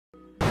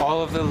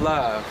all of the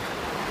love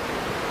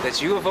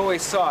that you have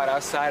always sought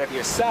outside of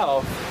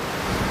yourself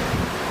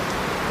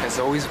has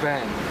always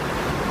been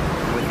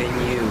within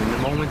you. And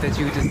the moment that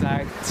you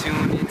decide to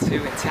tune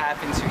into and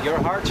tap into your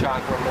heart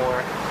chakra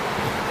more,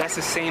 that's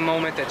the same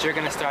moment that you're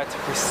going to start to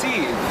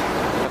perceive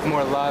of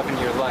more love in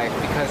your life,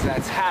 because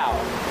that's how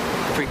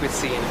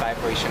frequency and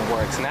vibration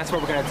works. And that's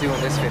what we're going to do in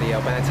this video.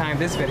 By the time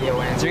this video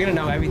ends, you're going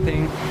to know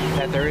everything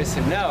that there is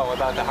to know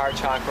about the heart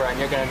chakra, and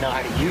you're going to know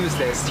how to use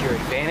this to your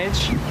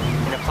advantage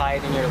and apply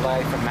it in your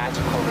life for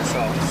magical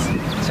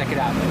results. Check it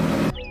out.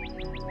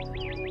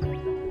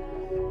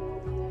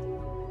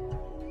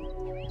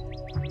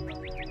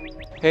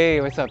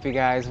 Hey, what's up you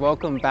guys?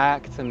 Welcome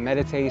back to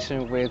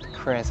Meditation with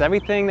Chris.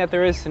 Everything that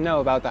there is to know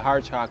about the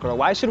heart chakra.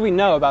 Why should we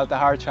know about the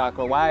heart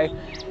chakra? Why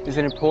is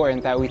it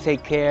important that we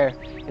take care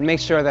and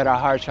make sure that our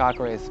heart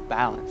chakra is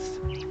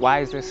balanced? Why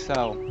is this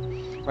so?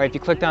 Right, if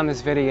you clicked on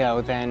this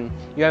video, then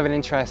you have an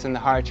interest in the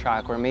heart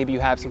chakra. Maybe you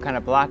have some kind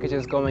of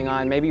blockages going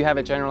on. Maybe you have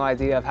a general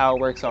idea of how it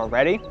works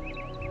already.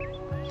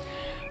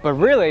 But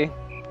really,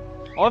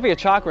 all of your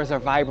chakras are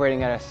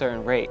vibrating at a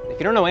certain rate. If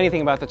you don't know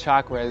anything about the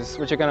chakras,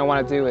 what you're going to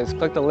want to do is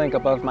click the link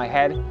above my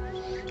head,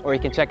 or you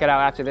can check it out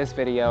after this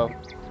video,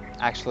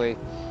 actually,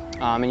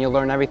 and you'll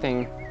learn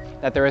everything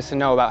that there is to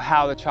know about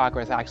how the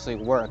chakras actually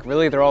work.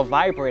 Really, they're all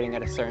vibrating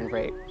at a certain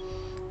rate.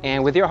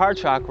 And with your heart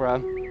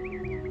chakra,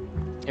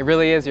 it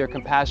really is your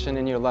compassion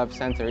and your love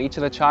center. Each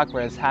of the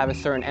chakras have a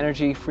certain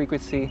energy,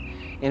 frequency,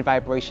 and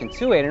vibration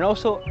to it, and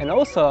also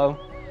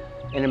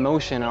an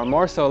emotion, or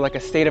more so like a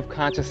state of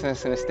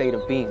consciousness and a state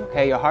of being.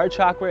 Okay, your heart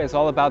chakra is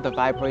all about the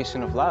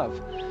vibration of love.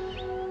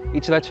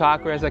 Each of the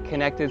chakras are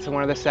connected to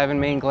one of the 7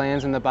 main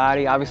glands in the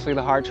body. Obviously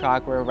the heart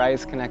chakra, right,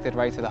 is connected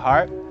right to the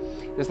heart.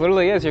 This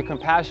literally is your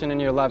compassion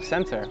and your love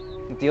center.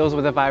 It deals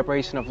with the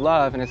vibration of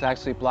love, and it's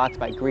actually blocked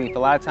by grief. A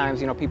lot of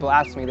times, people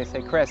ask me, they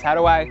say, Chris, how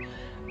do I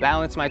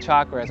balance my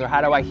chakras, or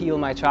how do I heal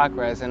my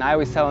chakras? And I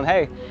always tell them,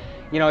 hey,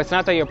 it's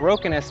not that you're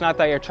broken, it's not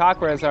that your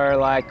chakras are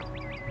like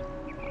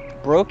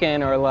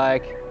broken or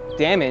like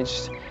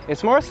damaged.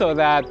 It's more so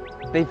that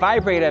they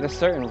vibrate at a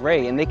certain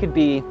rate, and they could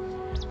be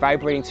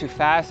vibrating too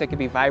fast, they could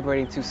be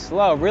vibrating too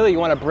slow. Really, you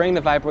want to bring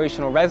the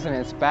vibrational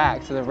resonance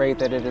back to the rate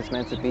that it is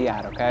meant to be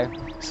at, okay?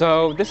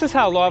 So this is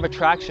how law of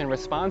attraction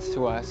responds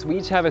to us. We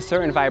each have a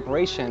certain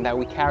vibration that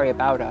we carry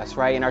about us,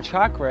 right? And our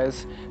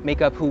chakras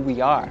make up who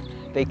we are.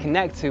 They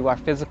connect to our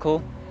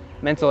physical,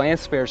 mental, and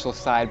spiritual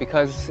side,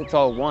 because it's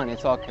all one,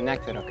 it's all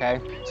connected, okay?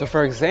 So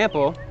for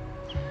example,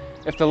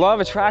 if the law of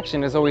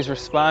attraction is always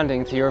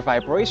responding to your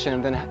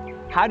vibration, then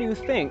how do you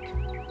think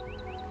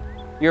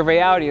your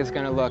reality is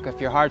going to look if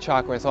your heart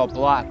chakra is all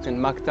blocked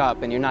and mucked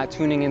up and you're not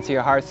tuning into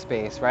your heart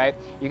space, right?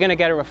 You're going to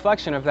get a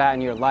reflection of that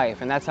in your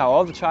life, and that's how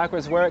all the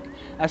chakras work.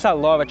 That's how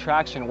law of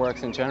attraction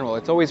works in general.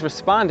 It's always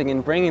responding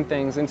and bringing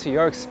things into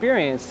your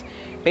experience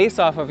based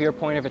off of your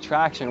point of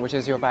attraction, which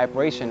is your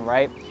vibration,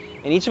 right?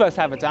 And each of us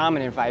have a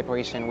dominant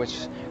vibration,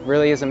 which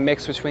really is a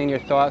mix between your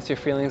thoughts, your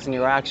feelings, and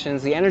your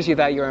actions, the energy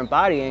that you're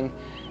embodying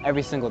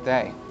every single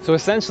day. So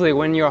essentially,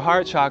 when your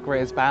heart chakra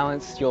is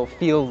balanced, you'll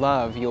feel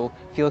love, you'll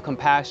feel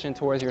compassion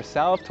towards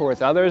yourself,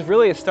 towards others.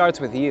 Really, it starts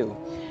with you.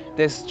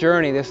 This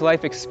journey, this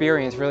life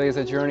experience really is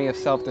a journey of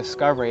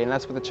self-discovery, and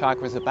that's what the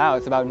chakra is about.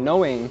 It's about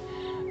knowing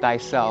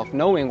thyself,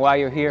 knowing why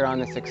you're here on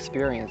this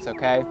experience,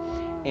 okay?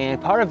 And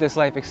part of this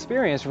life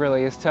experience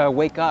really is to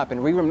wake up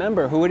and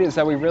remember who it is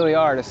that we really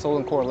are at a soul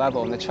and core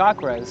level. And the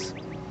chakras,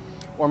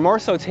 or more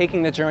so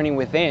taking the journey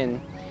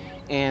within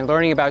and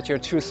learning about your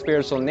true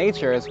spiritual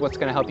nature, is what's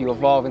going to help you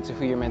evolve into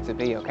who you're meant to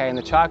be, okay? And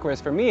the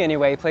chakras, for me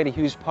anyway, played a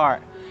huge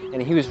part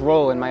and a huge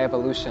role in my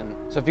evolution.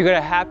 So if you got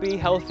a happy,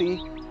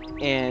 healthy,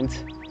 and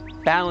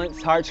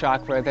balanced heart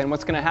chakra, then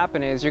what's going to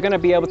happen is you're going to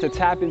be able to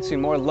tap into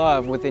more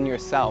love within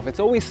yourself. It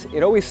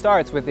always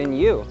starts within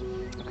you,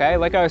 okay?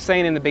 Like I was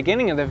saying in the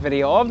beginning of the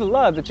video, all of the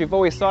love that you've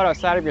always sought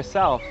outside of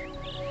yourself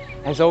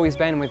has always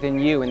been within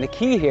you. And the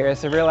key here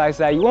is to realize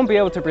that you won't be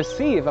able to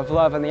perceive of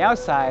love on the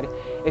outside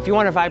if you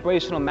want a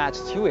vibrational match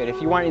to it, if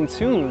you aren't in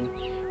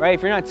tune, right?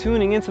 If you're not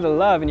tuning into the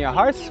love in your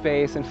heart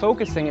space and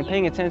focusing and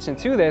paying attention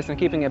to this and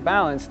keeping it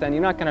balanced, then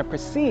you're not going to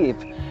perceive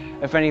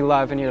of any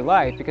love in your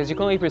life, because you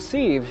can only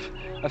perceive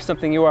of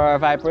something you are a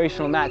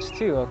vibrational match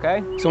to,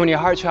 okay? So when your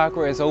heart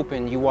chakra is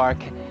open,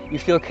 you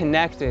feel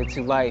connected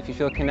to life, you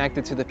feel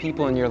connected to the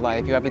people in your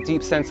life, you have a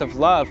deep sense of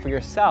love for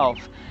yourself,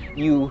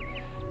 you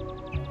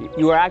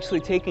are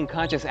actually taking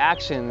conscious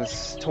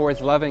actions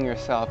towards loving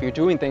yourself. You're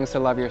doing things to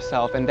love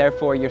yourself, and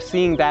therefore you're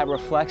seeing that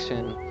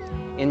reflection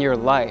in your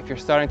life. You're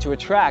starting to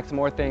attract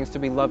more things to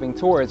be loving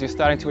towards. You're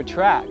starting to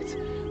attract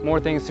more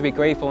things to be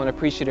grateful and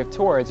appreciative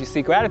towards. You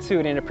see,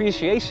 gratitude and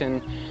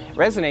appreciation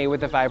resonate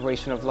with the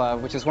vibration of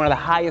love, which is one of the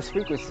highest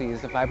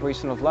frequencies, the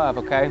vibration of love,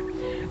 okay?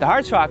 The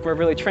heart chakra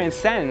really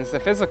transcends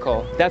the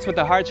physical. That's what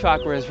the heart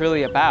chakra is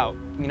really about.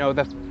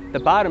 The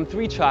bottom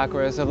 3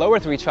 chakras, the lower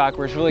 3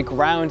 chakras, really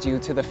ground you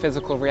to the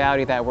physical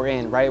reality that we're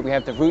in, right? We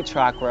have the root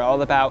chakra,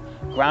 all about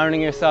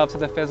grounding yourself to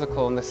the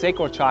physical, and the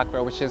sacral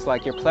chakra, which is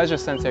like your pleasure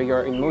center,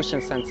 your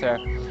emotion center.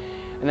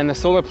 And then the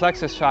solar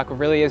plexus chakra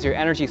really is your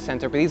energy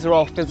center, but these are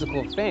all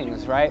physical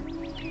things, right?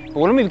 But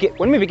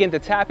when we begin to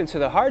tap into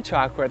the heart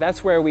chakra,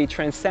 that's where we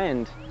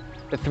transcend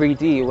the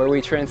 3D, where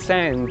we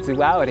transcend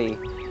duality,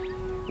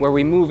 where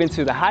we move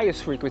into the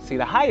highest frequency,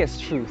 the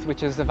highest truth,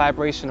 which is the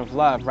vibration of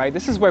love, right?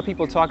 This is where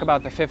people talk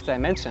about the 5th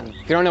dimension.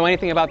 If you don't know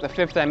anything about the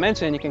 5th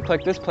dimension, you can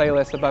click this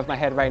playlist above my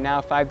head right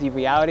now, 5D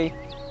reality.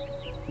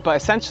 But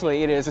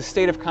essentially, it is a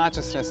state of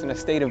consciousness and a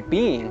state of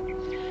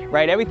being,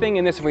 right? Everything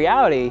in this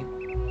reality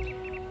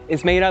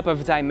is made up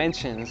of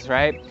dimensions,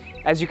 right?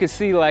 As you can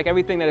see, like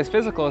everything that is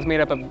physical is made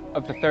up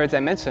of the 3rd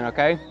dimension,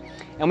 okay?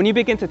 And when you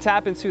begin to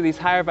tap into these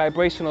higher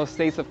vibrational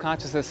states of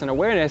consciousness and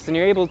awareness, then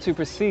you're able to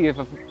perceive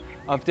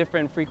of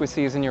different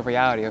frequencies in your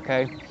reality,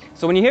 okay?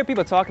 So when you hear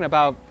people talking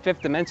about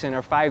 5th dimension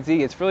or 5D,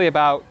 it's really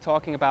about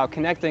talking about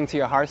connecting to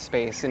your heart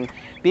space and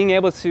being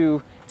able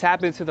to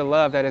tap into the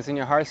love that is in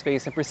your heart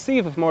space and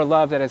perceive of more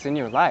love that is in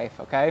your life,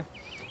 okay?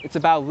 It's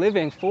about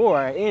living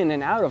for, in,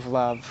 and out of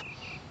love.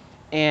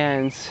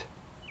 And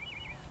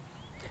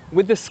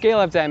with the scale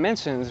of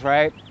dimensions,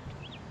 right?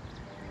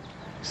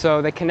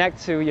 So they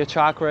connect to your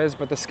chakras,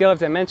 but the scale of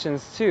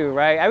dimensions too,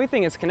 right?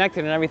 Everything is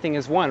connected and everything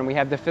is one. We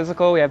have the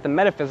physical, we have the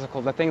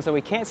metaphysical, the things that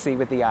we can't see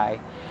with the eye.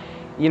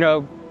 You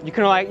know, you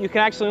can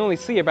actually only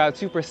see about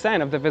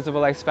 2% of the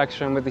visible light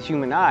spectrum with the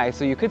human eye.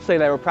 So you could say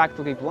that we're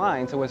practically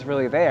blind to what's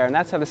really there. And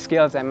that's how the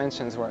scale of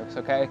dimensions works,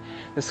 okay?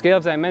 The scale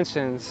of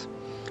dimensions,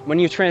 when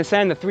you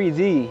transcend the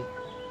 3D,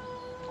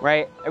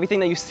 right? Everything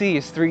that you see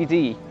is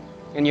 3D.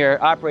 And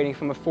you're operating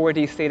from a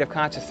 4D state of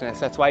consciousness.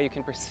 That's why you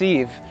can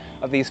perceive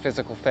of these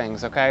physical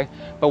things, okay?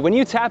 But when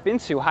you tap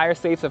into higher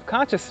states of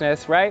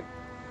consciousness, right,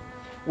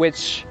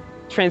 which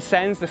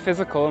transcends the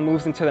physical and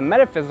moves into the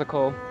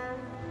metaphysical,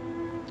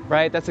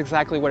 right, that's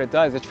exactly what it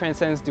does. It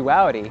transcends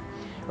duality,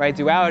 right?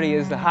 Duality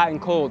is the hot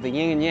and cold, the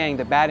yin and yang,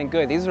 the bad and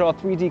good. These are all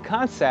 3D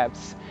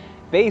concepts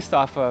based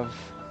off of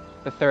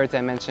the 3rd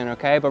dimension,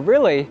 okay? But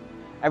really,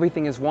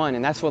 everything is one,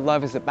 and that's what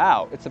love is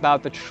about. It's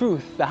about the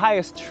truth, the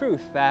highest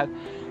truth, that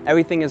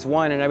everything is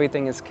one and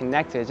everything is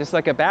connected. Just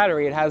like a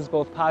battery, it has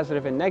both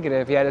positive and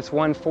negative, yet it's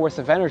one force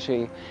of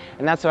energy.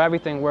 And that's how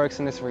everything works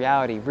in this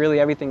reality. Really,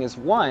 everything is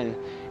one,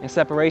 and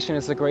separation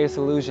is the greatest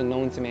illusion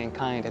known to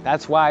mankind. And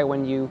that's why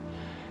when you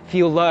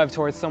feel love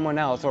towards someone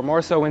else, or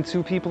more so when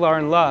 2 people are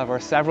in love, or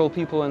several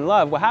people in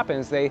love, what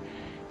happens? They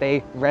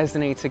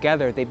resonate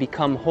together, they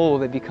become whole,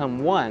 they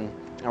become one,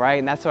 all right?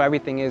 And that's how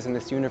everything is in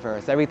this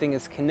universe. Everything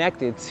is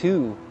connected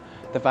to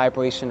the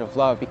vibration of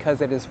love because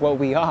it is what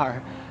we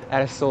are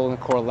at a soul and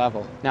core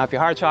level. Now, if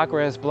your heart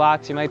chakra is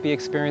blocked, you might be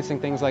experiencing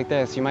things like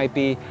this. You might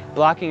be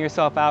blocking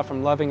yourself out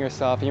from loving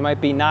yourself. You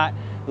might be not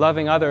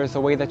loving others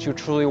the way that you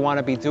truly want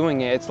to be doing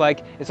it.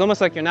 It's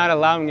almost like you're not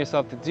allowing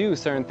yourself to do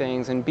certain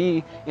things and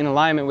be in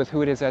alignment with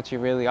who it is that you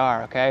really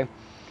are, okay?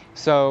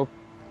 So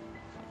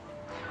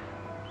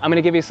I'm going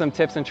to give you some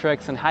tips and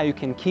tricks on how you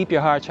can keep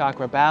your heart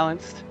chakra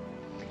balanced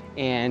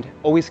and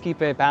always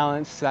keep it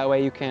balanced so that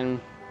way you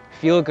can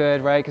feel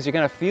good, right? Because you're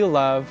going to feel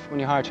love when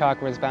your heart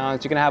chakra is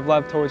balanced. You're going to have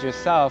love towards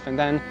yourself. And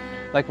then,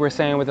 like we're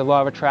saying with the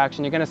law of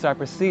attraction, you're going to start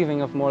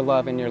perceiving of more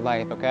love in your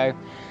life, okay?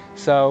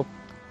 So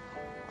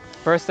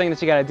first thing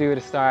that you got to do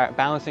to start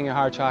balancing your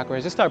heart chakra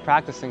is just start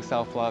practicing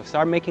self-love.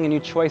 Start making a new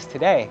choice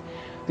today.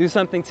 Do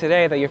something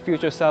today that your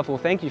future self will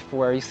thank you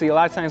for. You see, a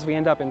lot of times we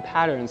end up in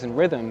patterns and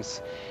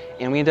rhythms,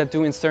 and we end up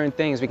doing certain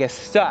things. We get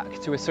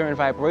stuck to a certain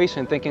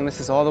vibration thinking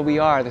this is all that we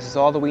are, this is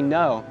all that we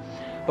know.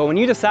 But when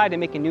you decide to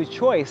make a new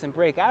choice and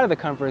break out of the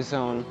comfort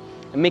zone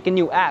and make a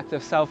new act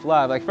of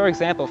self-love, like for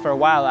example, for a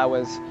while I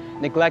was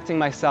neglecting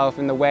myself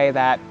in the way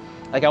that,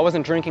 like, I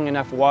wasn't drinking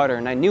enough water,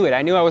 and I knew it.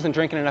 I knew I wasn't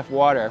drinking enough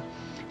water.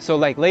 So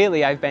like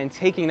lately I've been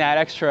taking that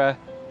extra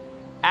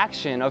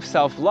action of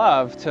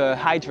self-love to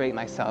hydrate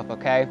myself,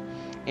 okay?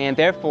 And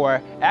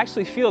therefore, I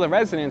actually feel the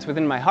resonance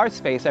within my heart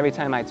space every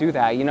time I do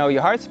that. You know,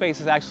 your heart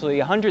space is actually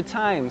 100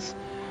 times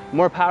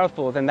more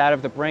powerful than that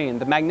of the brain.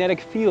 The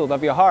magnetic field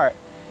of your heart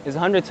is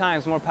 100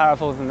 times more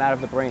powerful than that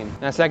of the brain.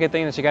 And the second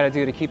thing that you got to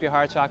do to keep your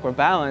heart chakra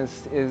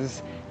balanced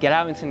is get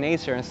out into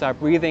nature and start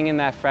breathing in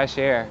that fresh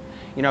air.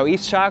 You know,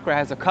 each chakra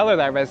has a color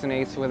that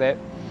resonates with it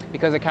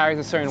because it carries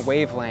a certain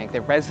wavelength.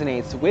 It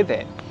resonates with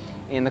it.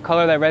 And the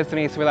color that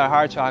resonates with our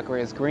heart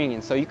chakra is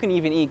green. So you can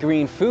even eat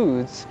green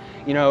foods,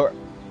 you know,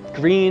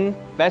 green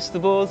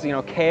vegetables, you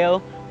know,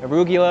 kale,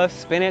 arugula,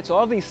 spinach,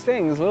 all these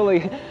things,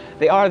 literally,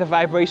 they are the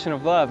vibration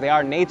of love. They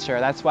are nature.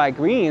 That's why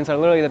greens are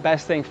literally the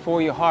best thing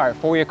for your heart,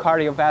 for your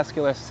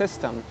cardiovascular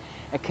system.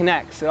 It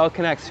connects. It all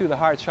connects to the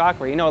heart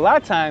chakra. You know, a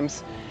lot of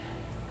times,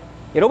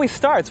 it always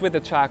starts with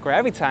the chakra,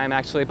 every time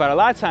actually, but a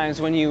lot of times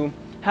when you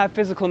have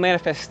physical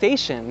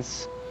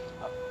manifestations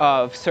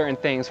of certain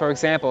things, for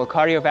example,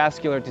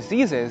 cardiovascular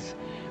diseases,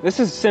 this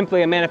is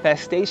simply a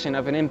manifestation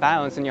of an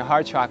imbalance in your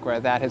heart chakra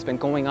that has been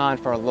going on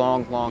for a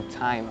long, long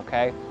time,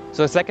 okay?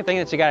 So the second thing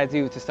that you gotta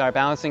do to start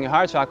balancing your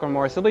heart chakra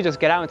more is simply just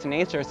get out into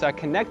nature, start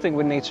connecting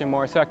with nature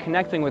more, start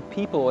connecting with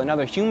people and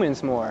other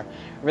humans more.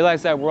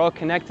 Realize that we're all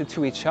connected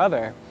to each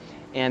other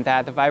and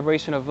that the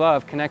vibration of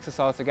love connects us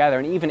all together.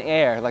 And even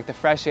air, like the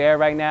fresh air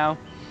right now,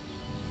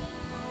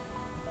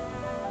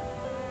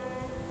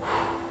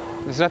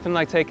 there's nothing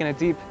like taking a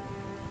deep,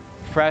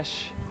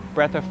 fresh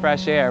breath of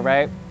fresh air,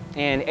 right?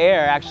 And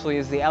air actually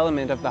is the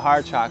element of the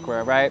heart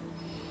chakra, right?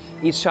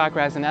 Each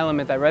chakra has an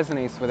element that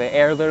resonates with it.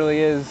 Air literally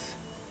is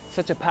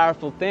such a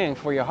powerful thing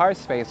for your heart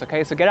space,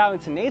 okay? So get out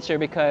into nature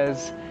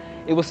because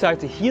it will start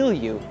to heal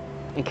you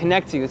and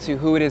connect you to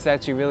who it is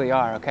that you really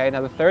are, okay?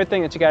 Now the third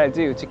thing that you gotta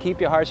do to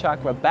keep your heart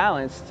chakra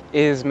balanced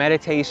is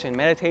meditation.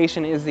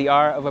 Meditation is the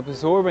art of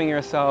absorbing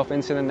yourself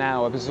into the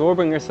now,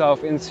 absorbing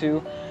yourself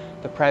into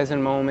the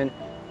present moment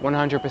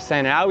 100%.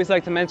 And I always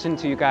like to mention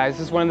to you guys,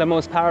 this is one of the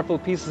most powerful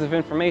pieces of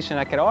information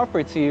I could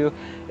offer to you,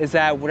 is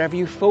that whatever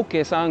you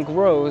focus on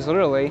grows,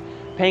 literally.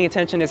 Paying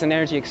attention is an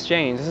energy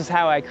exchange. This is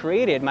how I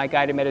created my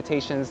guided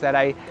meditations that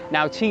I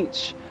now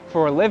teach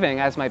for a living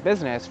as my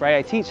business, right?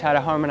 I teach how to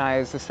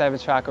harmonize the 7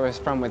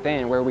 chakras from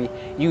within, where we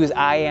use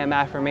I am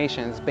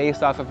affirmations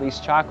based off of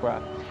each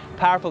chakra.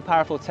 Powerful,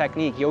 powerful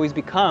technique. You always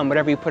become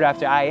whatever you put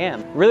after I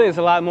am. Really, there's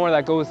a lot more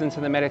that goes into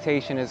the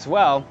meditation as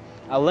well.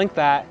 I'll link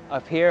that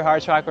up here,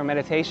 Heart Chakra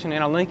Meditation,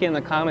 and I'll link it in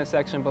the comment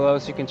section below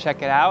so you can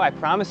check it out. I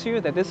promise you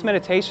that this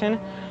meditation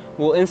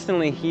will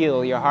instantly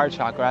heal your heart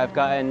chakra. I've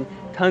gotten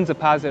tons of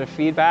positive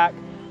feedback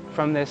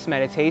from this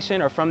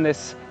meditation, or from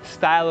this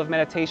style of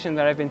meditation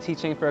that I've been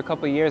teaching for a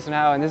couple of years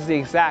now, and this is the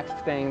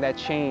exact thing that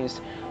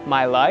changed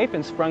my life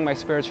and sprung my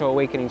spiritual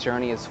awakening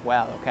journey as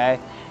well, okay?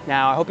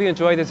 Now, I hope you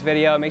enjoyed this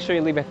video. Make sure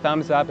you leave a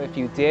thumbs up if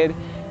you did.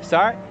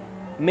 Start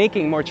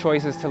making more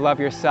choices to love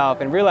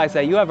yourself and realize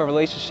that you have a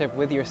relationship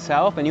with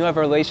yourself and you have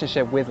a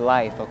relationship with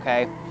life,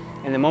 okay?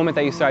 And the moment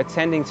that you start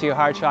tending to your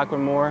heart chakra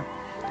more,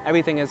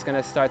 everything is going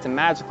to start to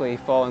magically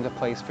fall into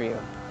place for you.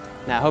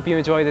 Now, I hope you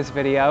enjoyed this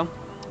video.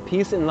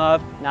 Peace and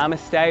love.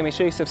 Namaste. Make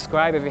sure you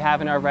subscribe if you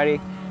haven't already.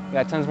 We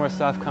got tons more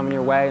stuff coming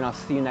your way, and I'll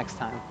see you next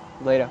time.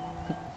 Later.